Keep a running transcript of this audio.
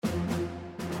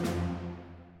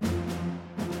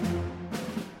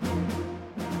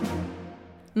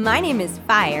My name is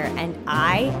Fire, and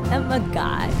I am a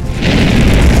god.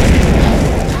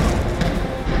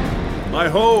 My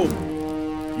home!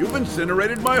 You've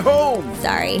incinerated my home!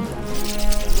 Sorry.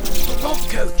 Bob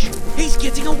Coach, he's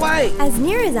getting away! As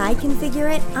near as I can figure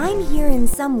it, I'm here in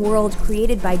some world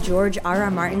created by George R.R.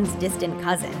 Martin's distant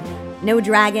cousin. No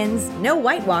dragons, no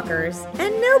White Walkers,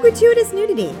 and no gratuitous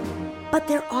nudity. But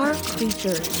there are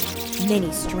creatures.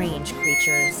 Many strange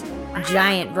creatures.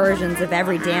 Giant versions of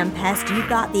every damn pest you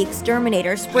thought the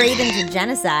exterminator sprayed into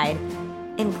genocide.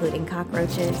 Including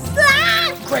cockroaches.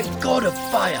 Great God of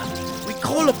Fire, we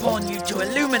call upon you to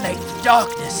illuminate the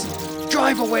darkness.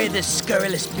 Drive away this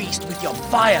scurrilous beast with your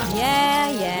fire.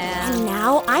 Yeah. And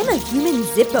now I'm a human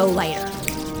Zippo lighter.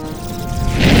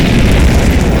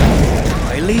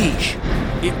 My liege,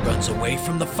 it runs away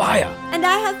from the fire. And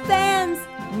I have fans.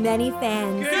 Many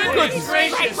fans. Goodness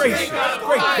gracious! Great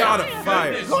God of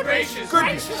Fire! Goodness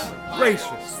gracious!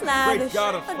 Slavish, Great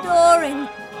God of Fire! adoring.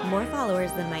 More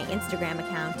followers than my Instagram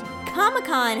account.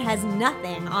 Comic-Con has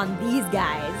nothing on these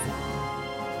guys.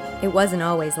 It wasn't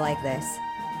always like this.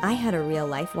 I had a real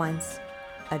life once.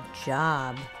 A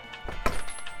job.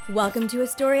 Welcome to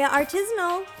Astoria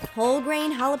Artisanal. Whole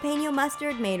grain jalapeno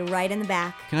mustard made right in the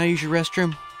back. Can I use your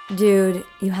restroom? Dude,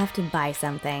 you have to buy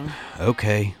something.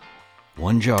 Okay.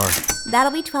 1 jar.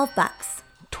 That'll be $12.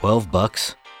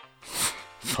 $12?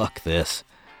 Fuck this.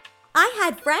 I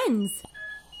had friends.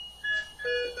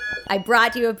 I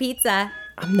brought you a pizza.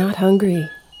 I'm not hungry.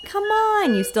 Come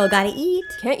on, you still gotta eat.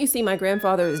 Can't you see my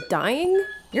grandfather is dying?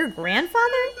 Your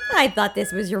grandfather? I thought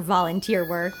this was your volunteer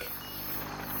work.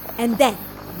 And then,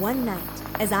 one night,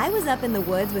 as I was up in the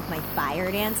woods with my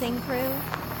fire dancing crew...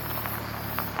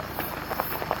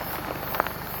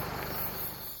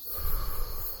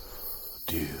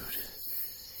 Dude,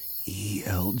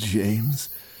 E.L. James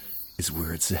is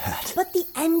where it's at. But the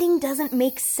ending doesn't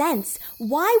make sense.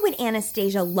 Why would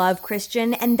Anastasia love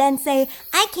Christian and then say,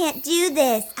 I can't do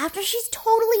this, after she's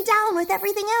totally down with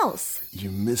everything else?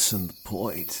 You're missing the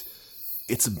point.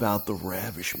 It's about the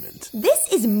ravishment.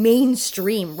 This is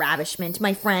mainstream ravishment,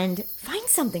 my friend. Find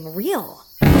something real.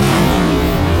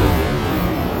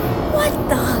 What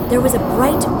the? There was a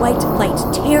bright white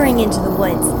light tearing into the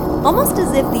woods, almost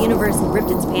as if the universe had ripped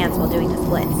its pants while doing the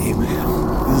splits. Hey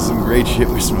man, this is some great shit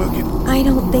we're smoking. I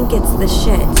don't think it's the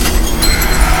shit.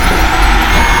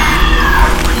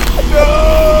 No!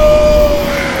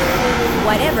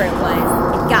 Whatever it was,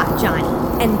 it got Johnny,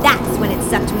 and that's when it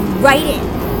sucked me right in.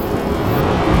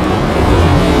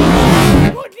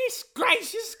 Goodness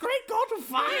gracious, great God of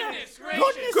Fire!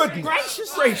 Goodness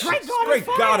gracious! Great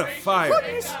God of Fire!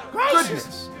 Goodness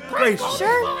gracious!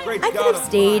 Sure, Great I could God have of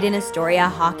stayed in Astoria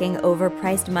hawking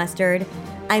overpriced mustard.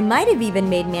 I might have even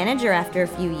made manager after a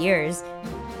few years.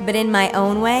 But in my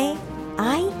own way,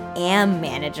 I am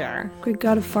manager. Great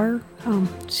God of Fire,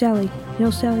 Sally. You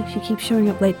know, Sally, she keeps showing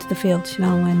up late to the fields,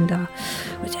 and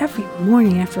it's every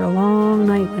morning after a long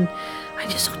night when I'm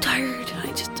just so tired.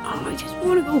 I just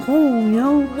want to go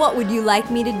home, What would you like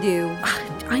me to do?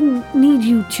 I need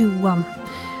you to, how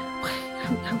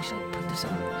should I put this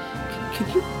on? Could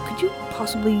you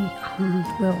possibly,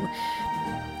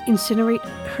 incinerate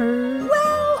her?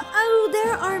 Well,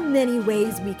 there are many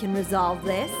ways we can resolve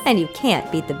this. And you can't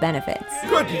beat the benefits.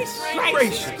 Goodness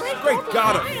gracious! Great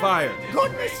God of Fire!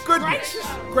 Goodness gracious!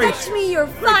 Fetch me your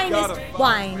Great God finest of-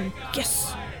 wine.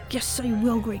 Yes, I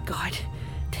will, great God.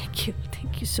 Thank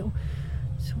you so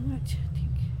much.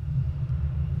 Thank you.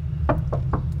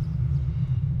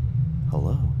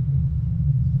 Hello?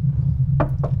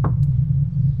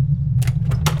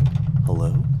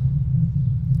 Hello?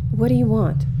 What do you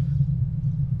want?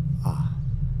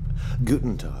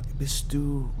 Guten Tag, bist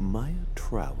du Maya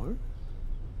Trower?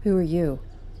 Who are you?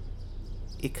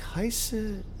 Ich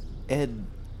heiße Ed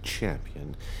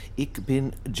Champion. Ich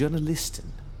bin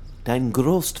Journalistin. Dein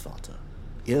Großvater.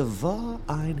 War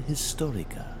ein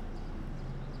Historiker.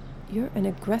 You're an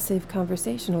aggressive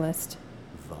conversationalist.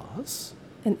 Was?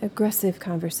 An aggressive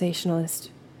conversationalist.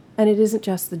 And it isn't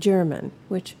just the German,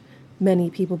 which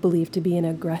many people believe to be an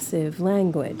aggressive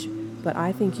language. But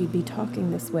I think you'd be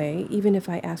talking this way even if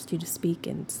I asked you to speak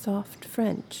in soft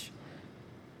French.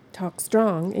 Talk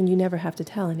strong, and you never have to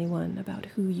tell anyone about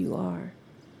who you are.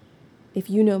 If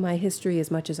you know my history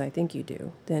as much as I think you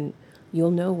do, then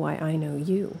you'll know why I know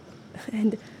you.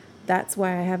 And that's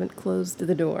why I haven't closed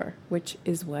the door, which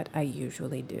is what I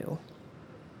usually do.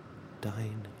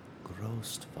 Dein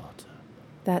Großvater.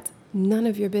 That's none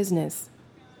of your business.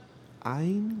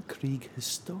 Ein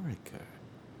Kriegshistoriker.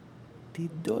 Die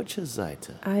deutsche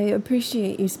Seite. I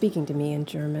appreciate you speaking to me in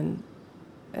German.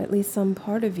 At least some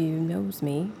part of you knows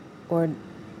me, or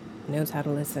knows how to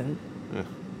listen.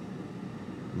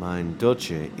 Mein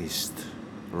Deutsche ist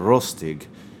rostig.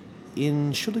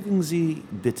 Entschuldigen Sie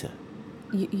bitte.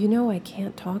 You know I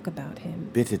can't talk about him.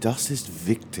 Bitte, das ist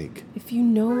wichtig. If you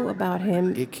know about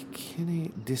him... Ich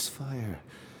kenne das Feuer.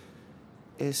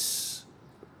 Es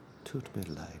tut mir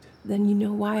leid. Then you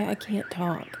know why I can't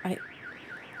talk. I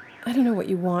don't know what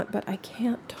you want, but I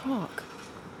can't talk.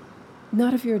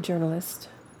 Not if you're a journalist.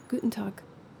 Guten Tag.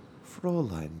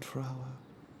 Fräulein Trauer,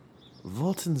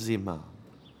 wollten Sie mal?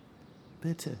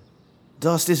 Bitte.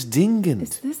 Das ist dringend.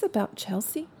 Is this about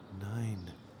Chelsea?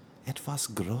 Nein, etwas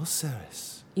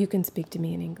Größeres. You can speak to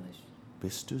me in English.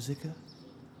 Bist du sicher?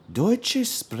 Deutsches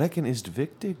Sprechen ist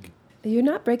wichtig. You're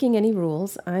not breaking any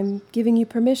rules. I'm giving you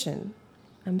permission.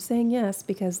 I'm saying yes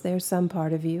because there's some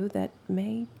part of you that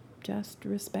may just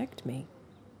respect me.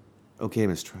 Okay,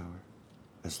 Miss Trower.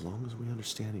 As long as we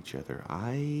understand each other,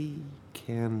 I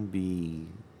can be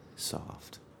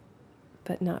soft.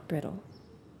 But not brittle.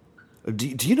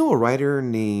 Do you know a writer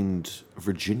named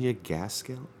Virginia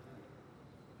Gaskell?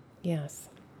 Yes.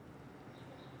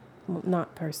 Well,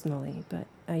 not personally, but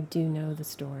I do know the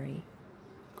story.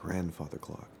 Grandfather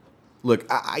clock. Look,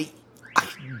 I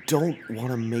don't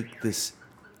want to make this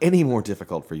any more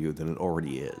difficult for you than it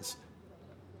already is.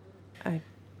 I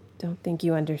don't think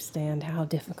you understand how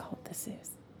difficult this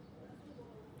is.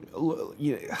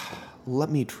 Let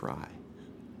me try.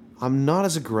 I'm not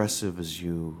as aggressive as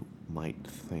you might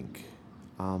think.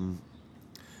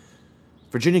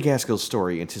 Virginia Gaskell's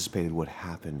story anticipated what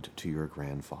happened to your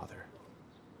grandfather.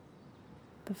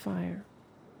 The fire.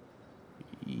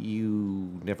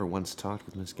 You never once talked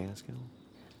with Miss Gaskell?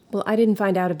 Well, I didn't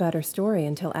find out about her story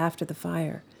until after the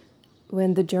fire,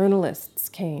 when the journalists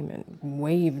came and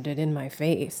waved it in my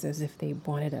face as if they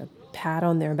wanted a pat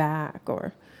on their back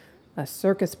or a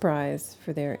circus prize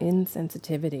for their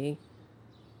insensitivity.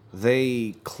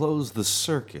 They closed the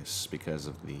circus because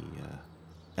of the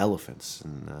elephants,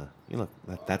 and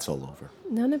that's all over.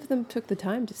 None of them took the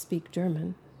time to speak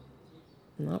German.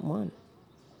 Not one.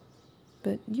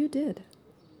 But you did.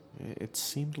 It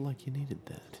seemed like you needed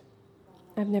that.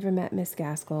 I've never met Miss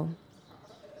Gaskell.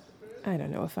 I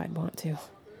don't know if I'd want to.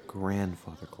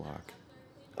 Grandfather clock.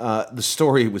 The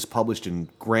story was published in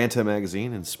Granta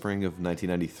magazine in spring of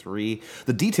 1993.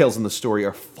 The details in the story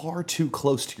are far too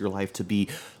close to your life to be,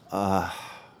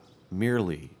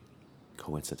 merely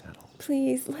coincidental.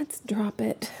 Please, let's drop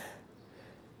it.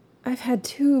 I've had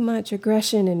too much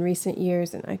aggression in recent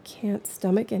years, and I can't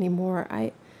stomach anymore.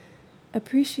 I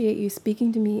appreciate you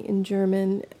speaking to me in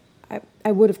German.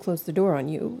 I would have closed the door on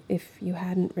you if you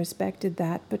hadn't respected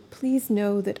that, but please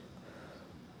know that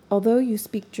although you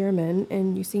speak German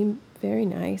and you seem very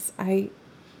nice, I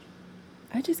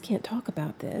just can't talk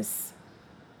about this.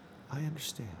 I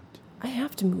understand. I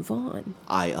have to move on.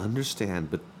 I understand,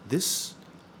 but this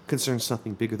concerns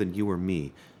something bigger than you or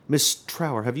me. Miss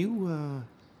Trower, have you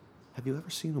ever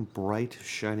seen a bright,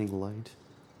 shining light?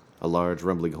 A large,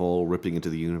 rumbling hole ripping into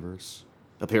the universe?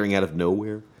 Appearing out of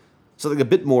nowhere? Something a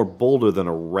bit more bolder than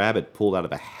a rabbit pulled out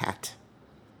of a hat.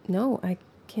 No, I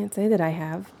can't say that I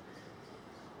have.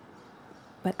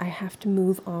 But I have to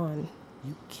move on.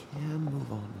 You can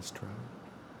move on, Miss Trower.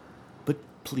 But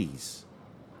please,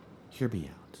 hear me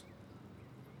out.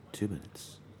 2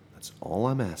 minutes. That's all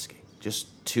I'm asking.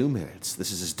 Just 2 minutes.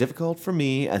 This is as difficult for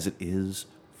me as it is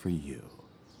for you.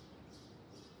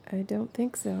 I don't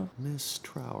think so. Miss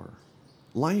Trower,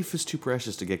 life is too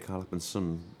precious to get caught up in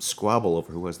some squabble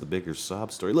over who has the bigger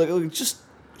sob story. Look, just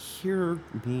hear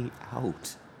me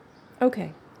out.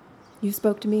 Okay. You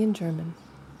spoke to me in German.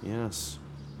 Yes.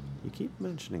 You keep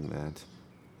mentioning that.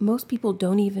 Most people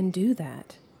don't even do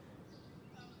that.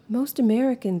 Most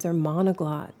Americans are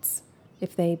monoglots.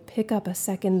 If they pick up a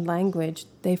second language,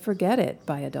 they forget it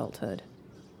by adulthood.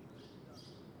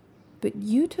 But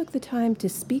you took the time to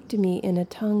speak to me in a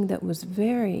tongue that was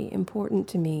very important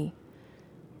to me,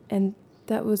 and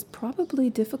that was probably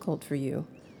difficult for you.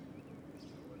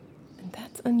 And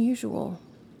that's unusual.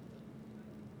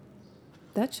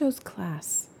 That shows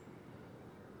class.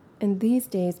 And these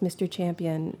days, Mr.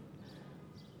 Champion,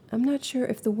 I'm not sure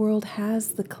if the world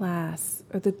has the class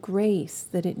or the grace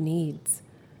that it needs.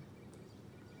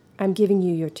 I'm giving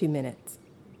you your 2 minutes.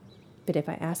 But if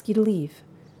I ask you to leave,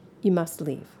 you must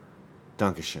leave.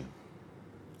 Dankeschön.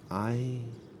 I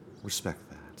respect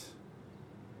that.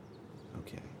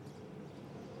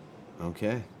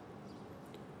 Okay.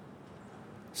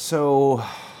 So,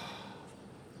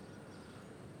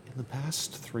 in the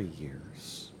past 3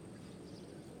 years,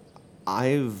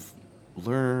 I've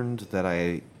learned that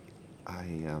I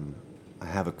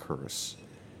have a curse.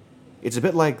 It's a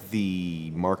bit like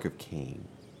the mark of Cain.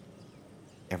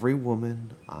 Every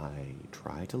woman I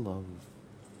try to love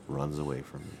runs away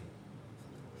from me.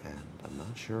 And I'm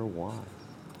not sure why.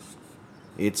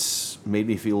 It's made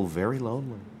me feel very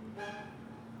lonely.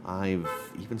 I've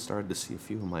even started to see a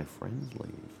few of my friends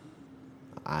leave.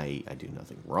 I do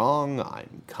nothing wrong.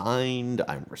 I'm kind.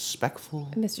 I'm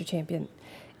respectful. Mr. Champion,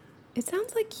 it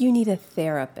sounds like you need a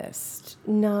therapist,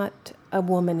 not a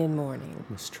woman in mourning.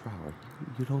 Miss Trower,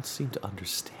 you don't seem to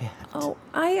understand. Oh,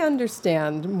 I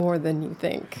understand more than you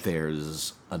think.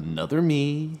 There's another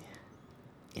me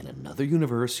in another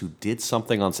universe who did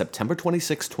something on September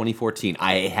 26, 2014.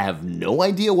 I have no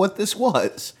idea what this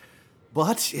was,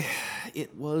 but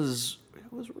it was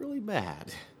really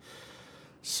bad.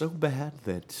 So bad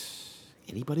that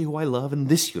anybody who I love in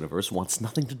this universe wants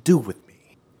nothing to do with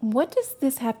me. What does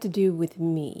this have to do with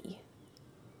me?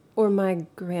 Or my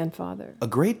grandfather? A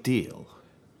great deal.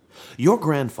 Your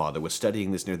grandfather was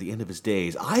studying this near the end of his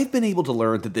days. I've been able to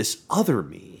learn that this other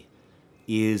me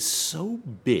is so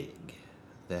big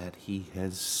that he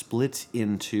has split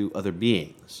into other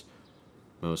beings.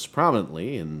 Most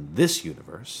prominently in this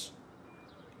universe.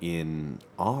 In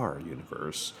our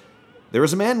universe, there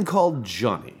is a man called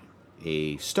Johnny,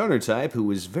 a stoner type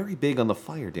who is very big on the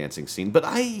fire dancing scene, but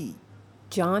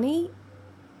Johnny?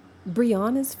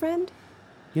 Brianna's friend?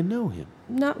 You know him.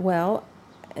 Not well,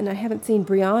 and I haven't seen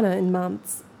Brianna in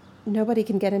months. Nobody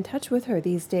can get in touch with her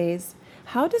these days.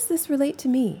 How does this relate to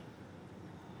me?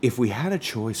 If we had a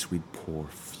choice, we'd pour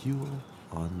fuel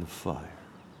on the fire.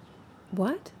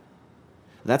 What?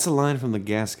 That's a line from the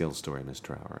Gaskill story, Miss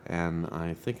Trower, and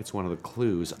I think it's one of the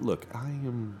clues. Look, I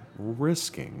am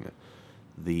risking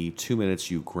the 2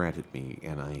 minutes you granted me,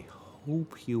 and I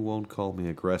hope you won't call me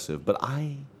aggressive, but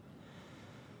I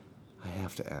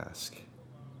have to ask.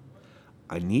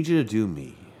 I need you to do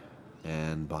me,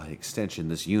 and by extension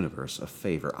this universe, a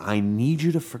favor. I need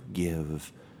you to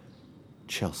forgive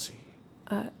Chelsea.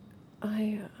 Are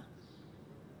you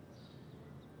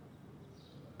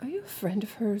a friend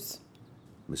of hers?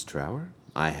 Miss Trower,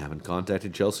 I haven't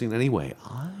contacted Chelsea in any way.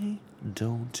 I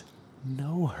don't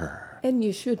know her. And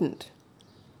you shouldn't.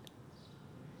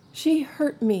 She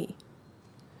hurt me.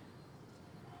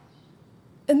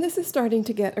 And this is starting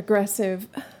to get aggressive.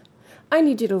 I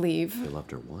need you to leave. You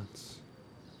loved her once,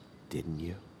 didn't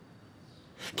you?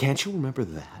 Can't you remember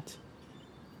that?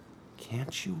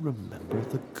 Can't you remember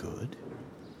the good?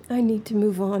 I need to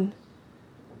move on.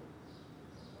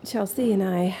 Chelsea and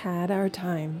I had our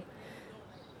time.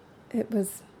 It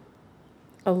was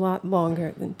a lot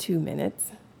longer than 2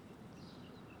 minutes.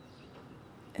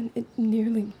 And it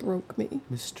nearly broke me.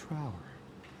 Miss Trower.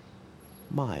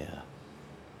 Maya.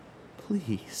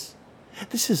 Please.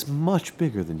 This is much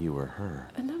bigger than you or her.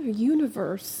 Another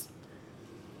universe.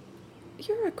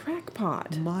 You're a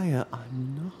crackpot. Maya,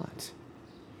 I'm not.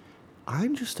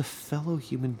 I'm just a fellow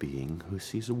human being who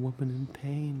sees a woman in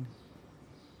pain.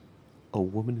 A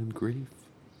woman in grief.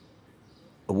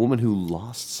 A woman who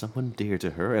lost someone dear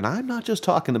to her. And I'm not just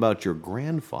talking about your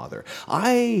grandfather.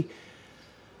 I'm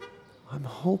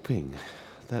hoping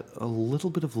that a little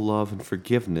bit of love and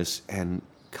forgiveness and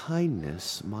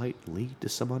kindness might lead to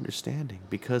some understanding,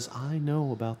 because I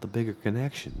know about the bigger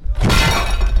connection.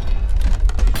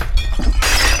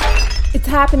 It's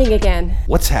happening again.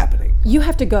 What's happening? You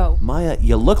have to go. Maya,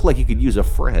 you look like you could use a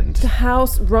friend. The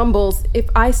house rumbles. If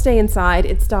I stay inside,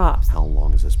 it stops. How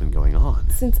long has this been going on?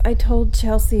 Since I told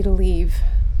Chelsea to leave.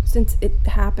 Since it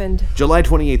happened. July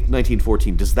 28th,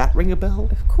 1914. Does that ring a bell?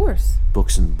 Of course.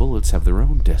 Books and bullets have their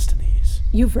own destinies.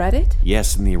 You've read it?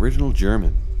 Yes, in the original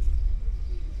German.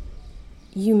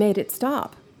 You made it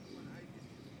stop.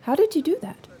 How did you do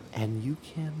that? And you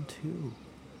can too.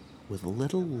 With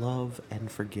little love and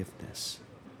forgiveness.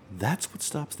 That's what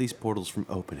stops these portals from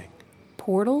opening.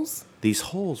 Portals? These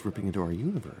holes ripping into our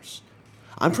universe.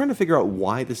 I'm trying to figure out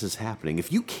why this is happening.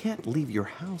 If you can't leave your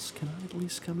house, can I at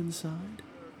least come inside?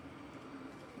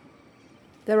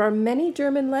 There are many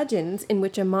German legends in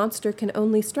which a monster can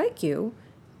only strike you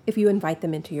if you invite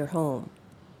them into your home.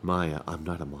 Maya, I'm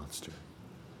not a monster.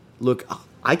 Look,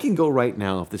 I can go right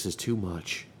now if this is too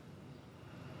much.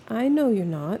 I know you're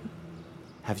not.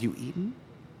 Have you eaten?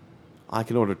 I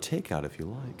can order takeout if you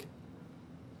like.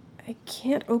 I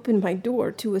can't open my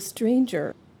door to a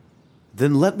stranger.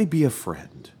 Then let me be a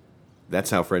friend.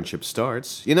 That's how friendship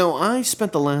starts. You know, I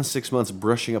spent the last 6 months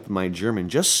brushing up my German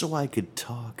just so I could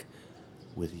talk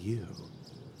with you.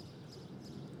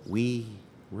 We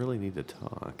really need to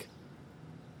talk.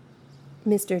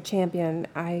 Mr. Champion,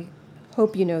 I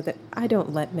hope you know that I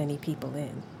don't let many people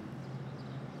in.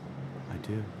 I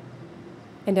do.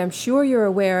 And I'm sure you're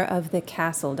aware of the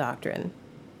castle doctrine.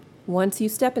 Once you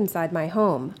step inside my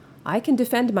home, I can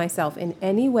defend myself in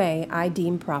any way I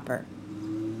deem proper.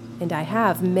 And I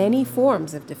have many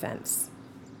forms of defense.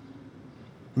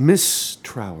 Miss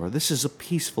Trower, this is a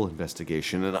peaceful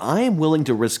investigation, and I am willing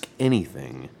to risk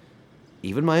anything,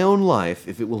 even my own life,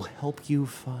 if it will help you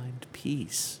find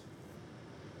peace.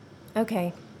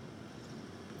 Okay.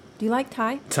 Do you like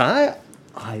Thai? Thai?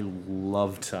 I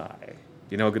love Thai.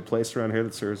 You know a good place around here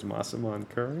that serves massaman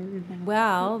curry?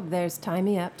 Well, there's Tie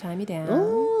Me Up, Tie Me Down.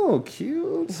 Oh,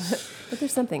 cute. But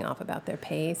there's something off about their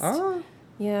paste. Ah.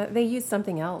 Yeah, they use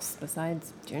something else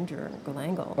besides ginger and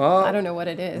galangal. Oh, I don't know what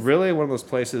it is. Really? One of those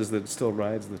places that still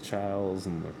rides the chows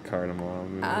and the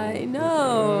cardamom? I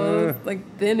know. It's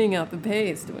like thinning out the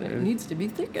paste when it needs to be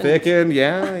thickened. Thickened,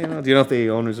 yeah. You know. Do you know if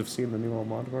the owners have seen the new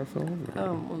Almodovar film?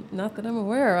 Well, not that I'm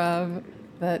aware of.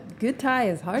 But good Thai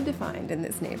is hard to find in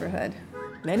this neighborhood.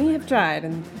 Many have tried,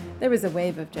 and there was a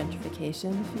wave of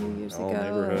gentrification a few years All ago.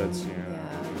 neighborhoods, and,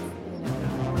 yeah.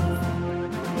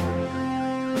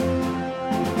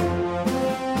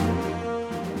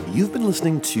 You've been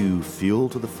listening to Fuel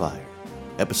to the Fire,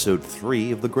 Episode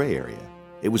 3 of The Gray Area.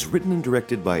 It was written and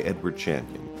directed by Edward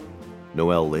Champion.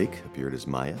 Noelle Lake appeared as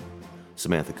Maya.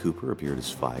 Samantha Cooper appeared as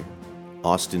Fire.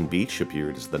 Austin Beach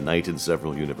appeared as the Knight in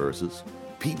several universes.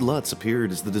 Pete Lutz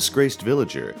appeared as the Disgraced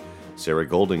Villager. Sarah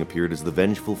Golding appeared as the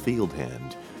Vengeful Field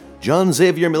Hand. John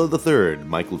Xavier Miller III,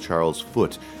 Michael Charles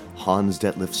Foote, Hans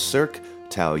Detlef Sirk,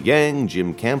 Tao Yang,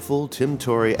 Jim Campbell, Tim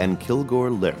Torrey, and Kilgore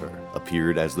Lehrer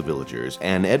appeared as the villagers,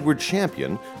 and Edward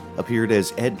Champion appeared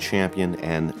as Ed Champion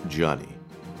and Johnny.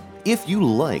 If you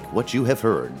like what you have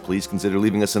heard, please consider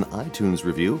leaving us an iTunes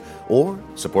review or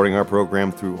supporting our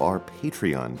program through our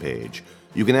Patreon page.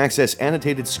 You can access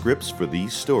annotated scripts for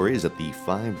these stories at the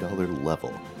 $5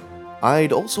 level.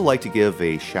 I'd also like to give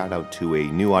a shout out to a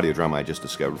new audio drama I just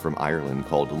discovered from Ireland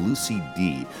called Lucy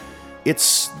D.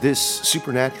 It's this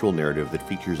supernatural narrative that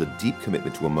features a deep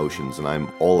commitment to emotions, and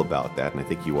I'm all about that, and I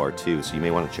think you are too, so you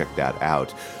may want to check that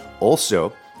out.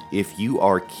 Also, if you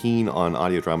are keen on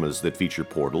audio dramas that feature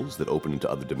portals that open into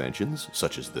other dimensions,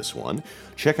 such as this one,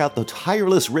 check out the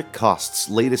tireless Rick Cost's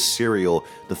latest serial,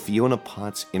 The Fiona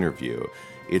Potts Interview.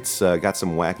 It's got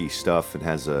some wacky stuff and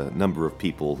has a number of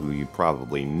people who you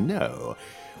probably know.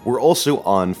 We're also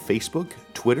on Facebook,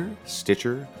 Twitter,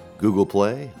 Stitcher, Google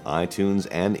Play, iTunes,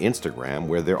 and Instagram,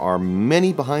 where there are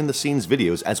many behind-the-scenes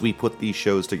videos as we put these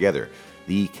shows together.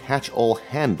 The catch-all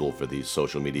handle for these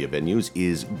social media venues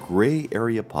is Gray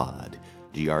Area Pod,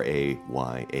 GRAYAREAPOD.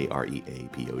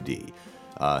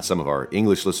 Some of our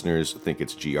English listeners think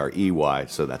it's GREY,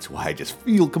 so that's why I just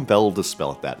feel compelled to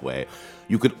spell it that way.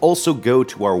 You could also go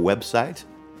to our website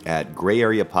at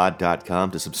grayareapod.com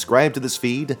to subscribe to this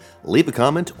feed, leave a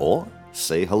comment, or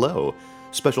say hello.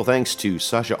 Special thanks to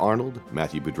Sasha Arnold,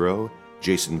 Matthew Boudreau,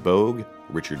 Jason Bogue,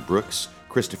 Richard Brooks,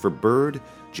 Christopher Bird,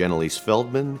 Jenelise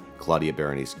Feldman, Claudia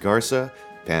Berenice Garza,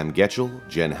 Pam Getchell,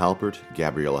 Jen Halpert,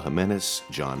 Gabriela Jimenez,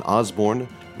 John Osborne,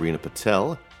 Rena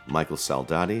Patel, Michael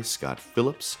Saldati, Scott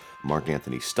Phillips, Mark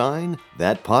Anthony Stein,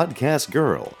 That Podcast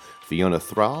Girl, Fiona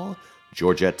Thrall,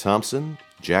 Georgette Thompson,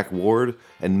 Jack Ward,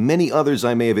 and many others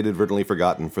I may have inadvertently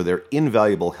forgotten for their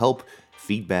invaluable help,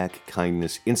 feedback,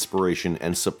 kindness, inspiration,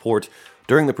 and support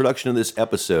during the production of this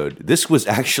episode. This was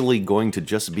actually going to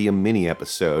just be a mini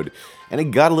episode, and it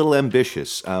got a little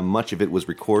ambitious. Much of it was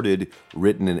recorded,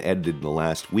 written, and edited in the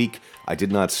last week. I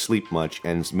did not sleep much,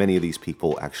 and many of these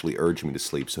people actually urged me to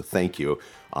sleep, so thank you.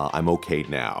 I'm okay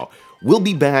now. We'll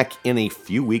be back in a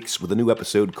few weeks with a new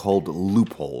episode called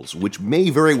Loopholes, which may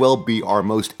very well be our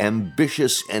most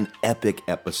ambitious and epic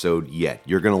episode yet.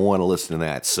 You're going to want to listen to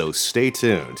that, so stay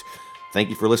tuned. Thank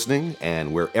you for listening,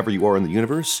 and wherever you are in the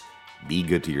universe, be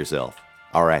good to yourself.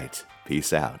 All right,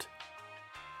 peace out.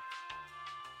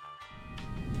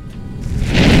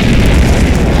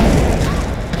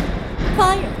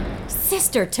 Fire,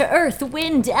 sister to earth,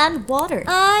 wind, and water.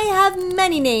 I have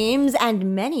many names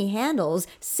and many handles.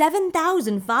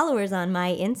 7,000 followers on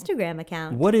my Instagram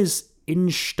account. What is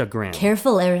Instagram?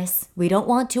 Careful, Eris. We don't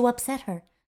want to upset her.